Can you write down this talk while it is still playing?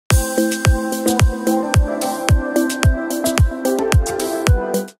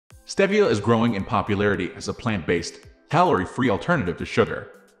Stevia is growing in popularity as a plant-based, calorie-free alternative to sugar.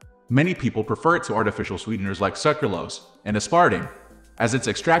 Many people prefer it to artificial sweeteners like sucralose and aspartame, as it's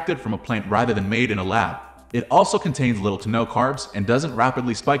extracted from a plant rather than made in a lab. It also contains little to no carbs and doesn't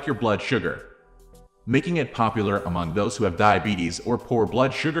rapidly spike your blood sugar, making it popular among those who have diabetes or poor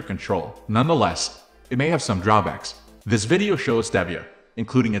blood sugar control. Nonetheless, it may have some drawbacks. This video shows Stevia,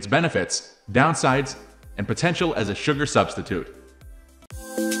 including its benefits, downsides, and potential as a sugar substitute.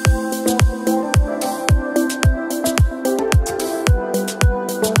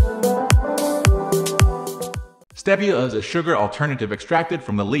 Stevia is a sugar alternative extracted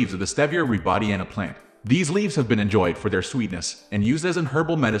from the leaves of the Stevia rhybaudeiana plant. These leaves have been enjoyed for their sweetness and used as an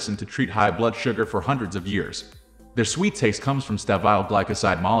herbal medicine to treat high blood sugar for hundreds of years. Their sweet taste comes from steviol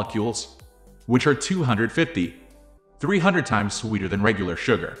glycoside molecules, which are 300 times sweeter than regular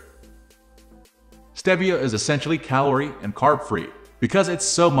sugar. Stevia is essentially calorie and carb-free because it's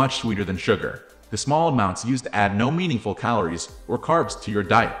so much sweeter than sugar. The small amounts used add no meaningful calories or carbs to your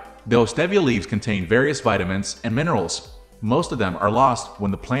diet. Though stevia leaves contain various vitamins and minerals, most of them are lost when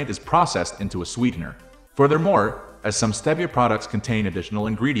the plant is processed into a sweetener. Furthermore, as some stevia products contain additional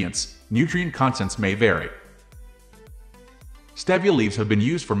ingredients, nutrient contents may vary. Stevia leaves have been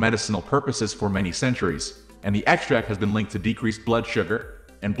used for medicinal purposes for many centuries, and the extract has been linked to decreased blood sugar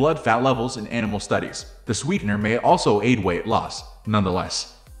and blood fat levels in animal studies. The sweetener may also aid weight loss.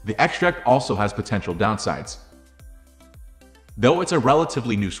 Nonetheless, the extract also has potential downsides. Though it's a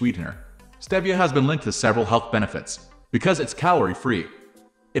relatively new sweetener, stevia has been linked to several health benefits. Because it's calorie-free,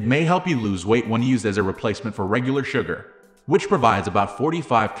 it may help you lose weight when used as a replacement for regular sugar, which provides about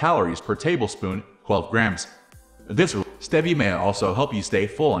 45 calories per tablespoon, 12 grams. Stevia may also help you stay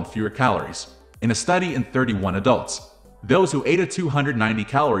full on fewer calories. In a study in 31 adults, those who ate a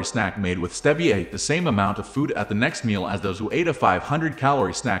 290-calorie snack made with stevia ate the same amount of food at the next meal as those who ate a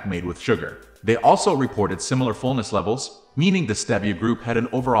 500-calorie snack made with sugar. They also reported similar fullness levels, meaning the stevia group had an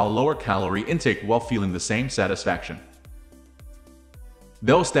overall lower calorie intake while feeling the same satisfaction.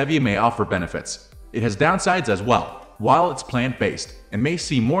 Though stevia may offer benefits, it has downsides as well. While it's plant-based and may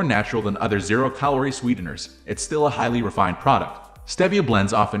seem more natural than other zero-calorie sweeteners, it's still a highly refined product. Stevia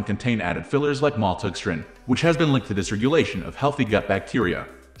blends often contain added fillers like maltodextrin, which has been linked to dysregulation of healthy gut bacteria.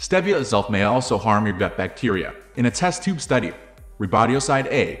 Stevia itself may also harm your gut bacteria. In a test tube study, rhybaudeioside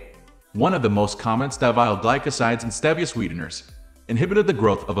A, one of the most common steviol glycosides in stevia sweeteners, inhibited the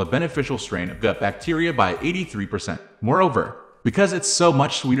growth of a beneficial strain of gut bacteria by 83%. Moreover, because it's so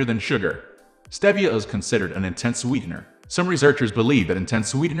much sweeter than sugar, stevia is considered an intense sweetener. Some researchers believe that intense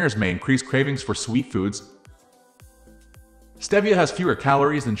sweeteners may increase cravings for sweet foods. Stevia has fewer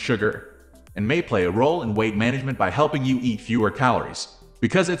calories than sugar and may play a role in weight management by helping you eat fewer calories.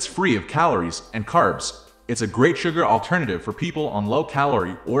 Because it's free of calories and carbs, it's a great sugar alternative for people on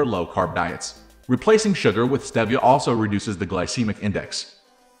low-calorie or low-carb diets. Replacing sugar with stevia also reduces the glycemic index,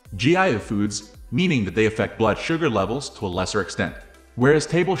 GI of foods, meaning that they affect blood sugar levels to a lesser extent. Whereas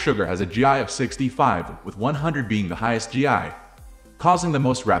table sugar has a GI of 65, with 100 being the highest GI, causing the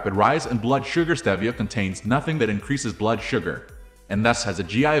most rapid rise in blood sugar. Stevia contains nothing that increases blood sugar, and thus has a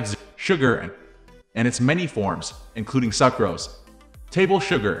GI of 0. Sugar and its many forms, including sucrose, table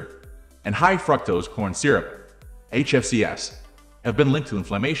sugar, and high fructose corn syrup, HFCS, have been linked to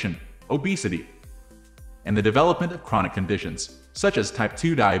inflammation, obesity, and the development of chronic conditions, such as type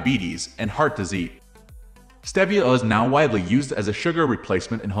 2 diabetes and heart disease. Stevia is now widely used as a sugar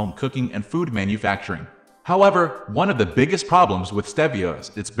replacement in home cooking and food manufacturing. However, one of the biggest problems with stevia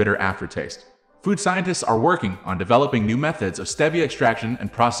is its bitter aftertaste. Food scientists are working on developing new methods of stevia extraction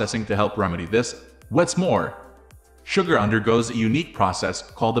and processing to help remedy this. What's more, sugar undergoes a unique process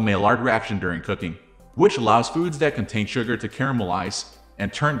called the Maillard reaction during cooking, which allows foods that contain sugar to caramelize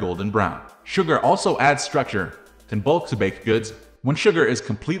and turn golden brown. Sugar also adds structure and bulk to baked goods when sugar is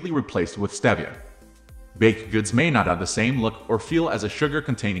completely replaced with stevia. Baked goods may not have the same look or feel as a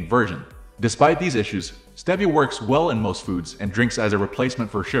sugar-containing version. Despite these issues, stevia works well in most foods and drinks as a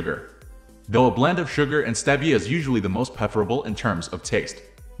replacement for sugar, though a blend of sugar and stevia is usually the most preferable in terms of taste.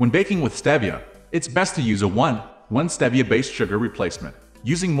 When baking with stevia, it's best to use a 1 stevia-based sugar replacement.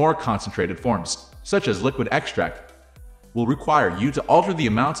 Using more concentrated forms, such as liquid extract, will require you to alter the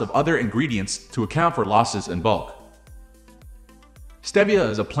amounts of other ingredients to account for losses in bulk. Stevia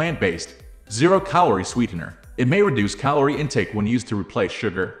is a plant-based, zero-calorie sweetener. It may reduce calorie intake when used to replace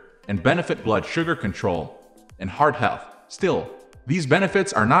sugar and benefit blood sugar control and heart health. Still, these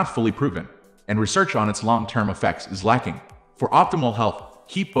benefits are not fully proven, and research on its long-term effects is lacking. For optimal health,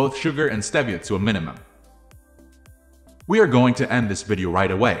 keep both sugar and stevia to a minimum. We are going to end this video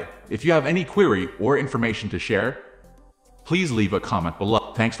right away. If you have any query or information to share, please leave a comment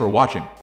below. Thanks for watching.